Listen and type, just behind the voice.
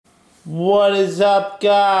What is up,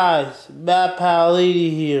 guys? Matt Paliti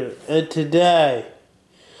here, and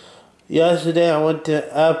yesterday I went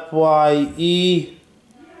to F.Y.E,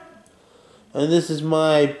 and this is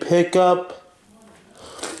my pickup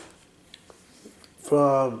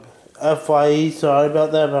from F.Y.E. Sorry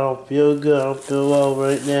about that, but I don't feel good. I don't feel well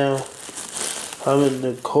right now. I'm in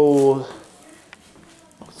the cold.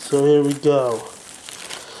 So here we go.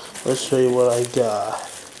 Let's show you what I got.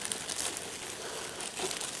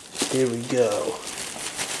 Here we go.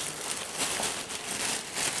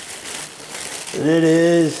 And it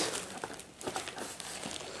is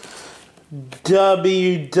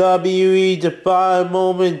WWE Define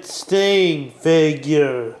Moment Sting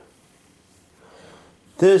figure.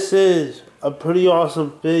 This is a pretty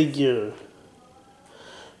awesome figure.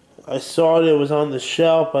 I saw it was on the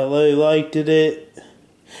shelf. I really liked it.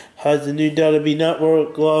 Has the new WWE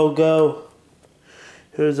Network logo.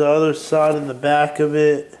 Here's the other side and the back of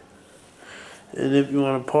it. And if you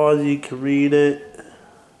want to pause it, you can read it.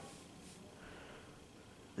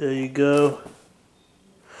 There you go.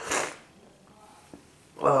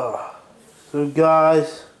 So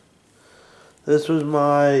guys, this was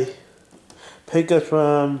my pickup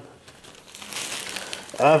from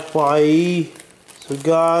F.Y.E. So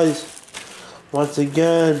guys, once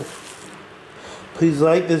again, please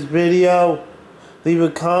like this video, leave a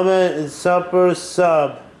comment, and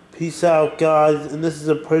sub. Peace out, guys. And this is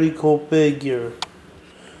a pretty cool figure.